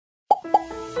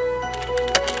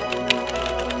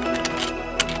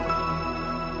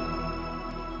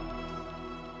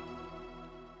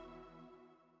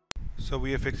So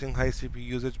we are fixing high CPU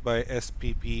usage by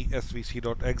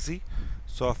Sppsvc.exe,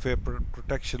 software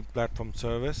protection platform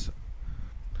service.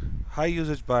 High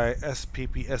usage by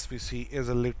Sppsvc is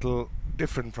a little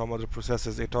different from other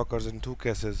processes. It occurs in two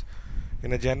cases: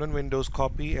 in a genuine Windows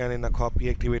copy and in a copy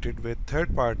activated with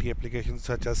third-party applications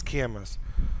such as KMS.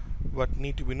 What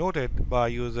need to be noted by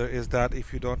user is that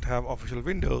if you don't have official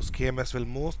Windows, KMS will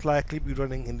most likely be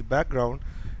running in the background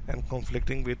and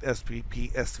conflicting with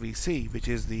Sppsvc, which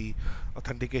is the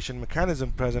authentication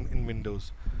mechanism present in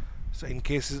Windows. So in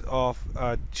cases of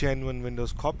a genuine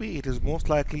Windows copy, it is most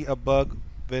likely a bug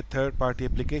with third-party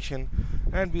application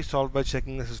and be solved by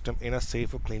checking the system in a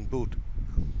safe or clean boot.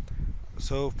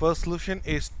 So first solution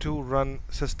is to run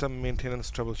system maintenance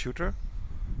troubleshooter.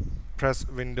 Press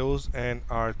Windows and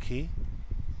R key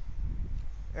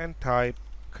and type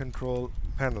control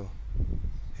panel.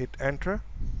 Hit enter.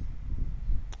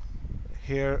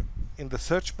 Here in the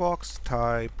search box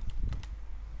type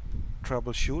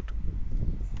troubleshoot.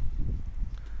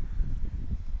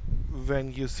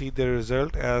 When you see the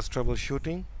result as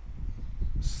troubleshooting,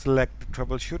 select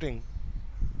troubleshooting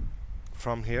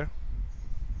from here.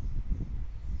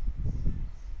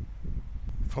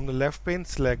 From the left pane,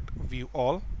 select view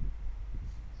all.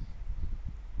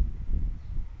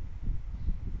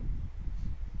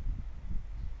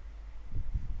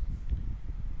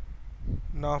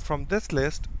 Now from this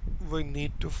list we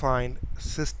need to find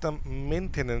system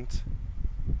maintenance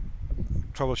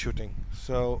troubleshooting.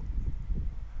 So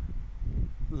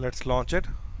let's launch it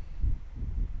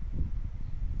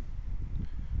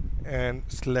and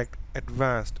select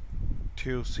advanced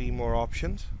to see more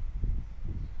options.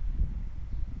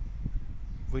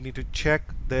 We need to check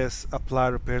this apply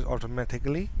repairs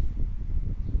automatically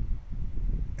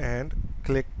and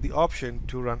click the option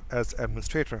to run as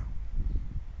administrator.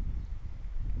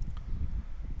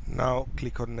 Now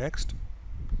click on next.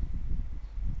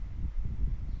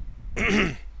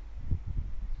 It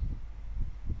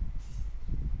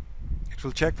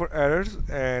will check for errors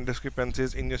and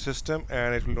discrepancies in your system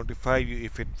and it will notify you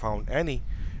if it found any.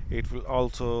 It will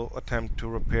also attempt to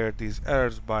repair these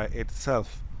errors by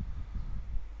itself.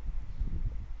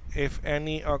 If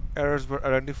any errors were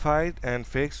identified and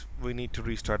fixed, we need to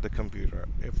restart the computer.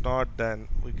 If not, then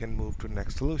we can move to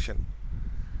next solution.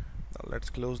 Now let's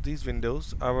close these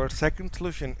windows. Our second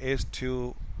solution is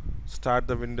to start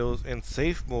the Windows in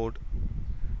safe mode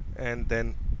and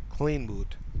then clean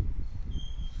boot.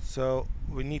 So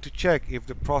we need to check if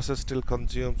the process still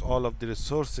consumes all of the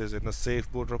resources in a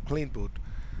safe boot or clean boot.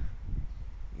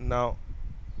 Now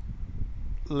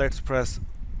let's press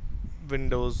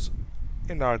Windows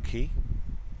in R key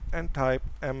and type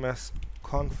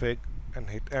msconfig and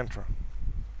hit enter.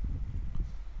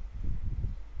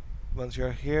 Once you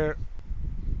are here,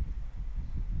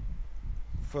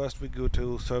 first we go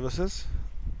to services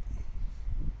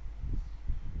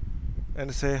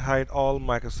and say hide all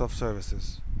Microsoft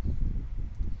services.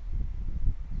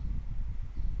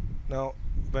 Now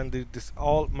when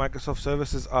all Microsoft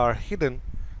services are hidden,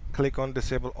 click on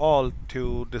disable all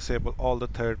to disable all the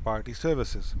third-party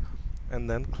services and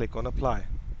then click on apply.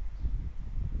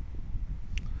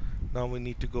 Now we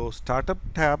need to go startup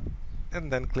tab and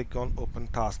then click on open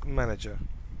task manager.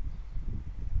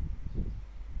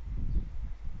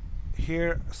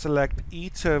 Here select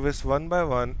each service one by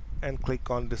one and click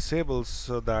on disable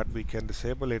so that we can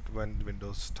disable it when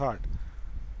Windows start.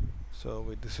 So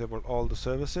we disable all the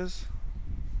services.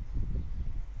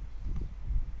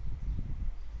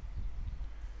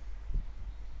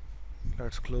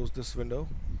 Let's close this window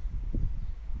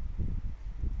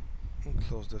and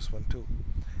close this one too.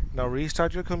 Now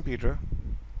restart your computer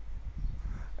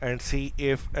and see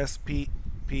if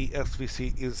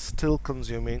Sppsvc is still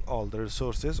consuming all the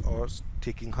resources or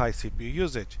taking high CPU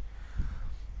usage.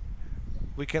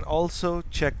 We can also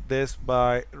check this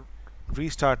by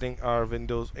restarting our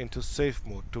Windows into safe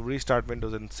mode. To restart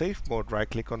Windows in safe mode, right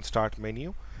click on start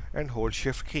menu and hold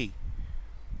shift key.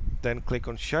 Then click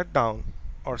on shutdown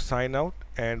or sign out,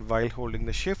 and while holding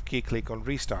the shift key click on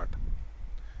restart.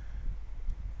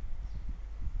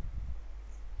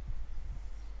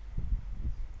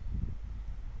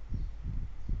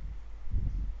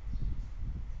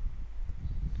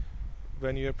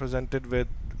 When you are presented with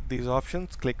these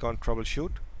options, click on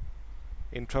troubleshoot.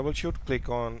 In troubleshoot, click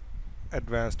on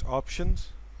advanced options.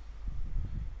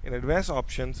 In advanced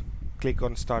options, click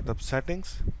on startup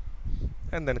settings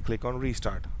and then click on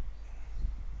restart.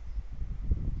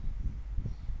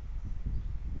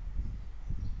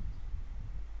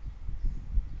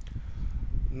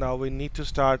 Now we need to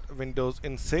start Windows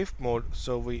in safe mode,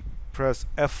 so we press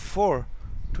F4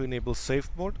 to enable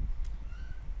safe mode.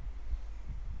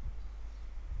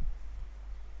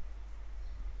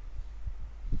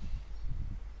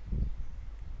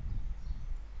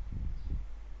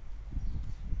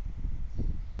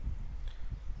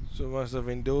 So once the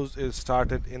Windows is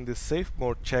started in the safe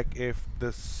mode, check if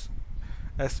this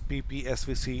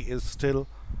Sppsvc is still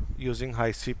using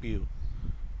high CPU.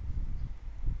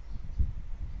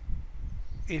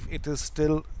 If it is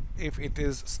still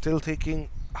taking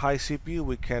high CPU,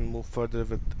 we can move further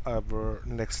with our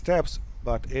next steps.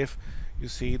 But if you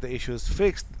see the issue is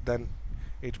fixed, then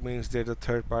it means there's a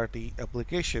third-party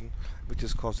application which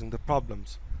is causing the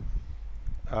problems.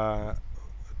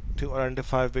 To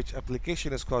identify which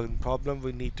application is causing problem,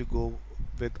 we need to go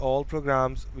with all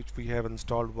programs which we have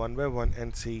installed one by one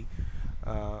and see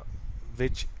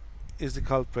which is the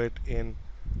culprit in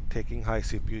taking high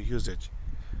CPU usage.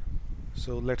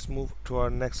 So let's move to our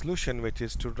next solution, which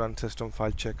is to run system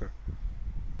file checker.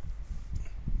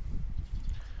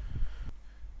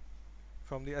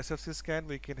 From the SFC scan,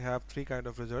 we can have three kind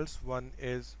of results. One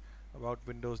is about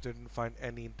Windows didn't find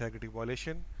any integrity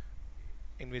violation,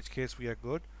 in which case we are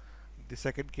good. The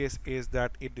second case is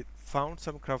that it found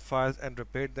some corrupt files and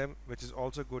repaired them, which is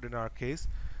also good in our case.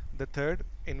 The third,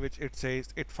 in which it says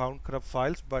it found corrupt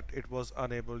files but it was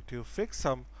unable to fix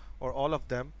some or all of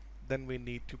them, then we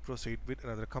need to proceed with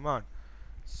another command.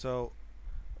 So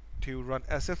to run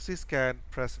SFC scan,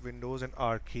 press Windows and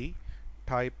R key,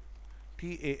 type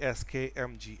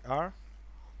taskmgr.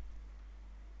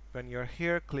 When you're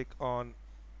here, click on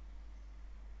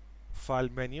File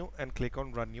menu and click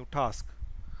on Run New Task.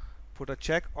 Put a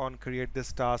check on Create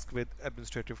this task with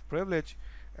administrative privilege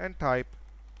and type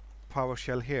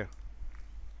PowerShell here.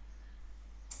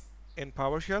 In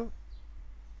PowerShell,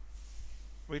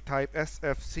 we type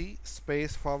sfc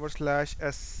 /scan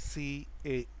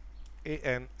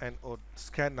and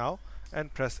scan now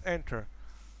and press enter.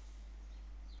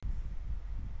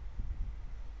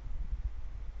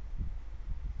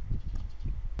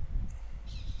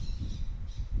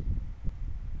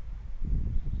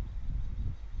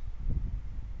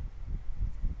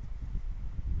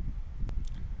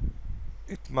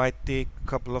 It might take a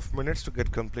couple of minutes to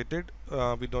get completed.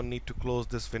 We don't need to close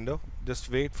this window. Just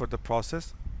wait for the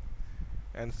process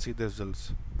and see the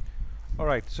results.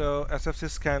 Alright, so SFC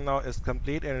scan now is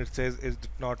complete and it says it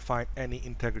did not find any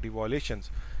integrity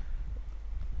violations.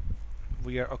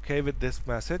 We are okay with this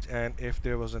message, and if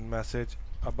there was a message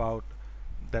about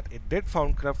that it did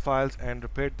found corrupt files and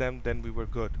repaired them, then we were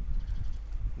good.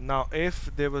 Now if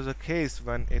there was a case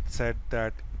when it said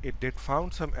that it did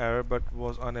found some error but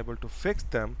was unable to fix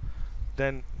them,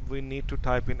 then we need to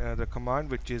type in another command,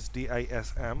 which is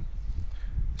dism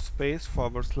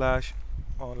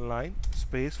 /online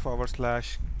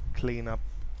 /cleanup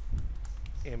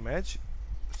image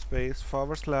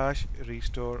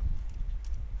 /restore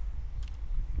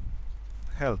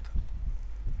health.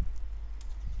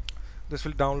 This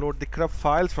will download the corrupt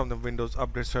files from the Windows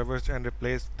Update servers and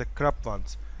replace the corrupt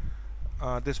ones.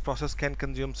 This process can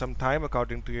consume some time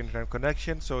according to your internet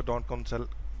connection, so don't cancel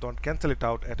it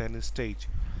out at any stage.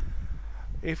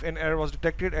 If an error was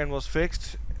detected and was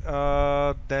fixed,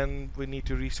 then we need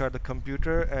to restart the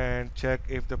computer and check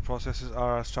if the processes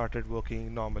are started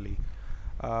working normally.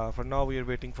 For now, we are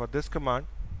waiting for this command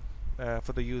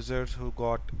for the users who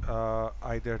got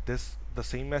either the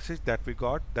same message that we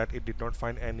got, that it did not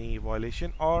find any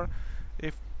violation, or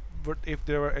if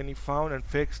there were any found and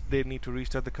fixed, they need to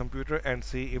restart the computer and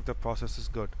see if the process is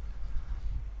good.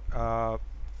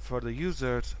 For the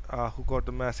users who got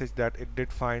the message that it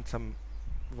did find some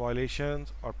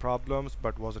violations or problems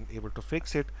but wasn't able to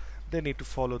fix it, they need to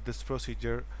follow this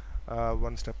procedure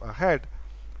one step ahead.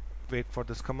 Wait for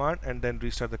this command and then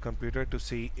restart the computer to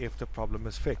see if the problem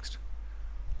is fixed.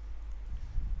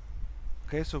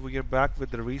 Okay, so we are back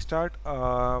with the restart.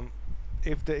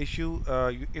 If the issue,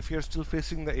 if you're still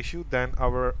facing the issue, then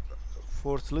our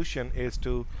fourth solution is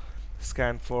to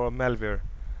scan for malware.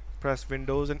 Press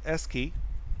Windows and S key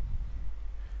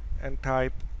and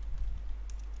type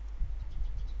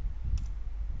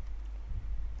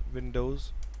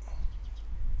Windows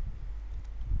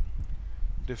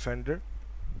Defender.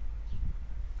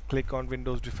 Click on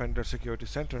Windows Defender Security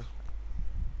Center.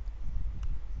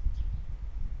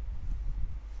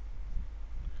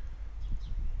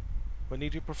 We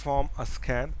need to perform a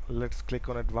scan. Let's click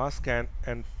on Advanced Scan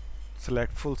and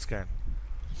select Full Scan,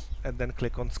 and then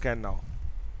click on Scan Now.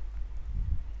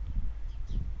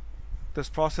 This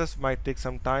process might take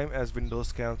some time as Windows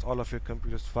scans all of your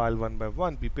computer's file one by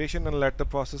one. Be patient and let the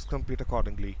process complete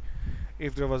accordingly.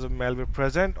 If there was a malware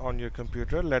present on your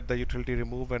computer, let the utility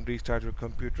remove and restart your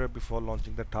computer before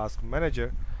launching the task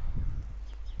manager.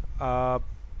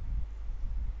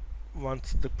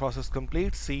 Once the process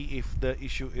completes, see if the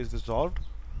issue is resolved.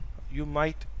 You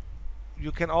might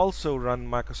You can also run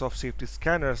Microsoft Safety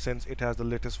Scanner since it has the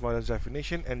latest virus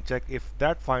definition and check if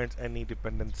that finds any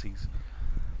dependencies.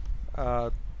 Uh,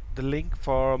 the link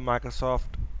for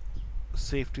Microsoft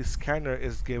Safety Scanner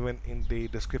is given in the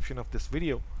description of this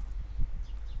video.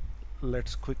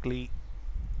 Let's quickly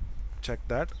check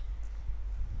that.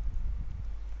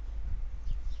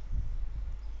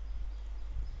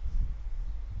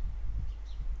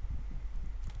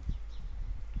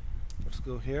 Let's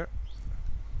go here.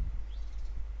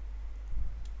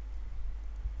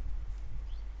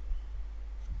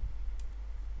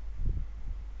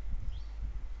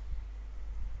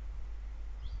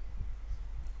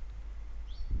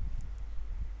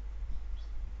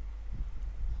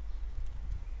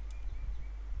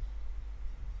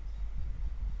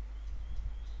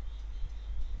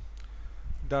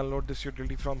 Download this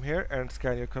utility from here and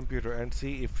scan your computer and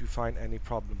see if you find any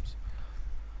problems.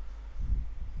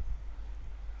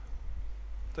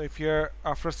 So if you're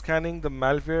after scanning the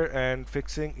malware and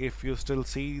fixing, if you still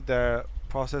see the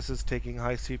process is taking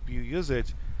high CPU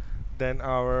usage, then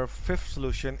our fifth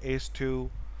solution is to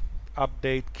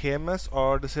update KMS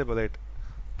or disable it.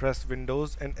 Press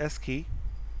Windows and S key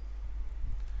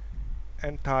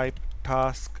and type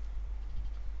Task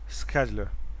Scheduler.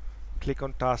 Click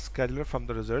on Task Scheduler from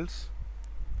the results.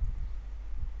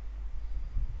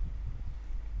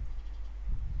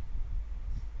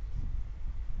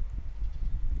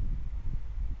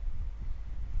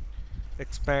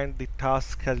 Expand the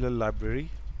Task Scheduler library.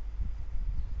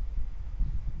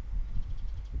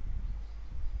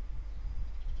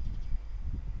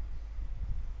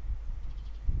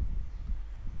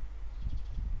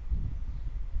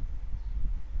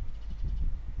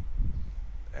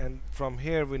 And from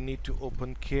here we need to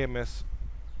open KMS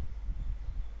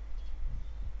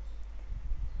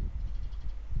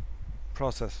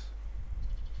process.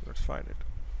 Let's find it.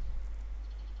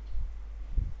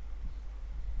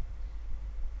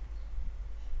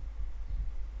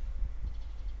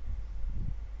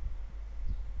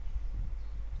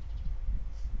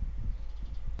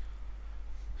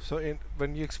 So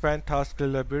when you expand task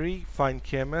library, find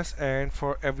KMS, and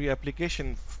for every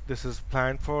application this is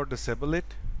planned for, disable it.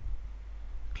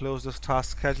 Close this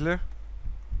task scheduler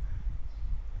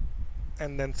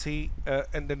and then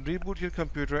reboot your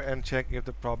computer and check if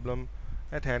the problem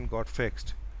at hand got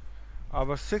fixed.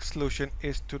 Our sixth solution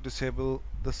is to disable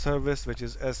the service, which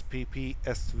is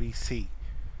Sppsvc.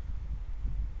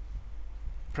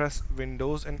 Press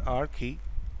Windows and R key,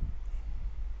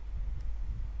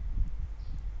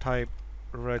 type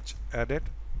regedit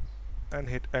and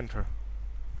hit enter.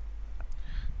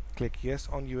 Click yes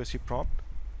on USC prompt.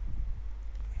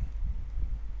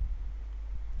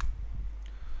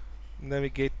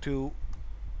 Navigate to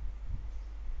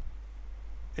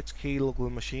HK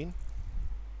local machine,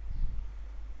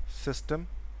 system,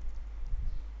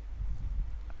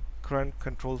 current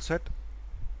control set,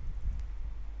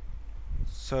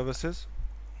 services,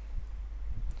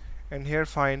 and here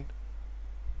find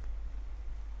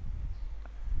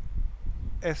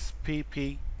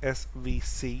Sppsvc.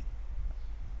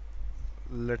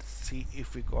 Let's see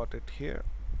if we got it here.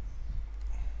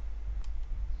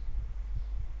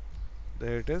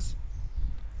 There it is.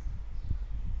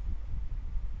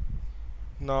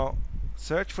 Now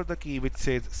search for the key which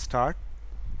says start,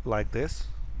 like this,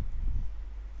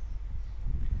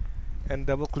 and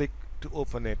double click to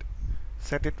open it.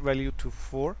 Set its value to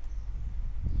 4.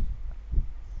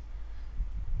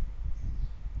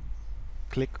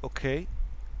 Click OK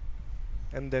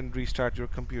and then restart your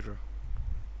computer.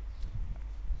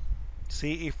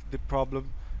 See if the problem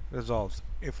resolves.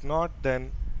 If not,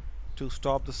 then to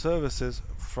stop the services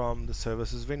from the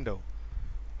services window,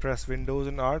 press Windows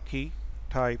and R key,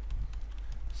 type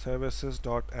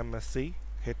services.msc,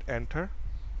 hit enter.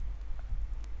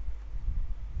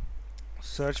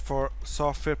 Search for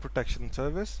software protection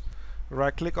service,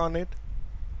 right click on it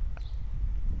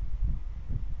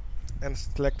and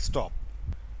select stop.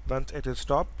 Once it is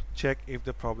stopped, check if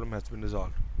the problem has been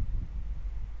resolved.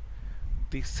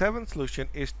 The seventh solution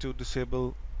is to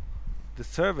disable the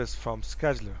service from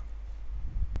scheduler.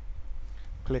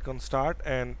 Click on start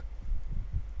and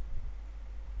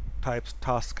type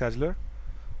task scheduler.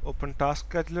 Open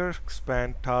task scheduler,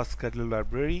 expand task scheduler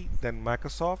library, then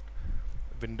Microsoft,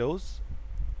 Windows,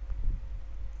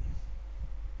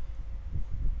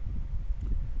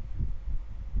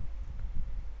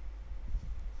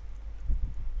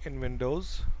 in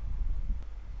Windows.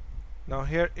 Now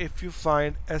here, if you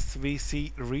find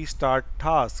SVC restart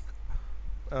task,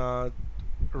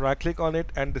 right click on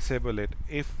it and disable it.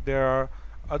 If there are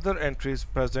other entries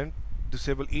present,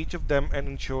 disable each of them and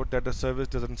ensure that the service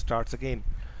doesn't start again.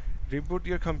 Reboot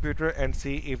your computer and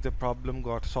see if the problem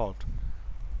got solved.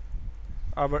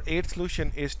 Our 8th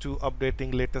solution is to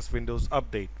updating latest Windows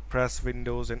update. Press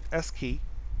Windows and S key,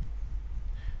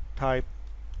 type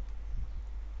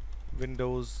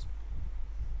Windows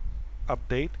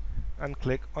Update and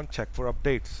click on Check for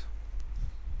Updates.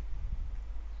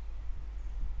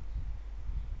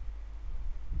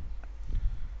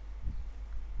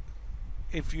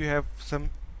 If you have some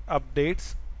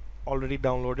updates already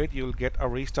downloaded, you will get a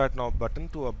Restart Now button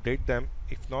to update them.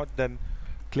 If not, then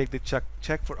click the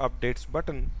check for updates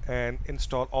button and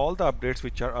install all the updates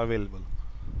which are available.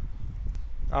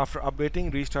 After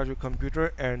updating, restart your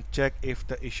computer and check if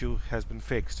the issue has been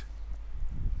fixed.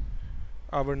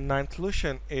 Our 9th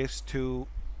solution is to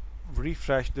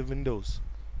refresh the Windows.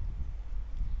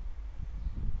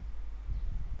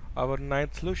 Our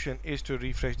 9th solution is to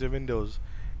refresh the Windows.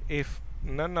 If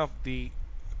none of the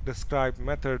described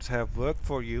methods have worked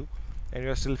for you and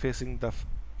you are still facing the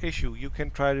issue, you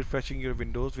can try refreshing your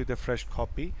Windows with a fresh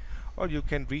copy, or you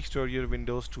can restore your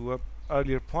Windows to a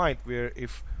earlier point where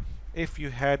if you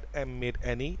had made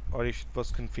any, or if it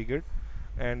was configured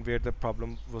and where the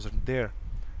problem wasn't there.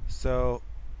 So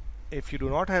if you do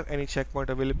not have any checkpoint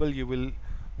available, you will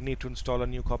need to install a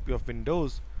new copy of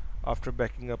Windows after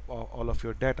backing up all of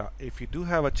your data. If you do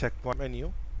have a checkpoint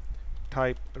menu,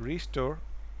 type restore,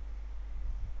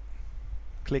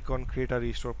 click on create a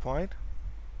restore point,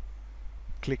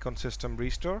 click on system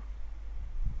restore,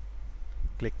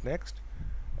 click next,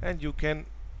 and you can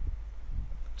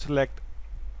select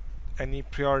any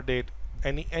prior date,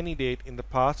 any date in the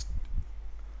past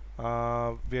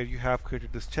where you have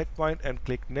created this checkpoint, and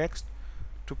click next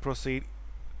to proceed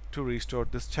to restore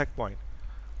this checkpoint.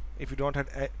 If you don't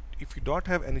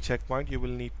have any checkpoint, you will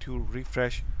need to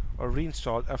refresh or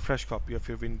reinstall a fresh copy of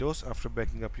your Windows after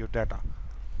backing up your data.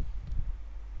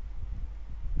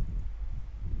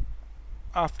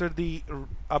 After the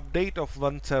update of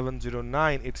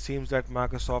 1709, it seems that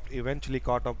Microsoft eventually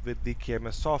caught up with the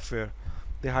KMS software.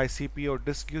 The high CPU or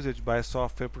disk usage by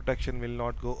software protection will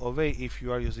not go away if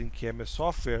you are using KMS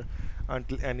software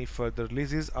until any further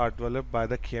releases are developed by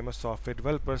the KMS software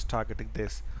developers targeting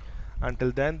this.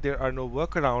 Until then, there are no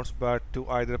workarounds but to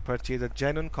either purchase a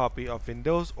genuine copy of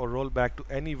Windows or roll back to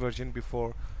any version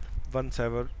before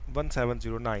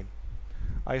 1709.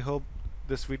 I hope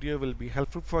this video will be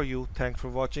helpful for you. Thanks for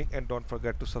watching and don't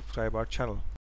forget to subscribe our channel.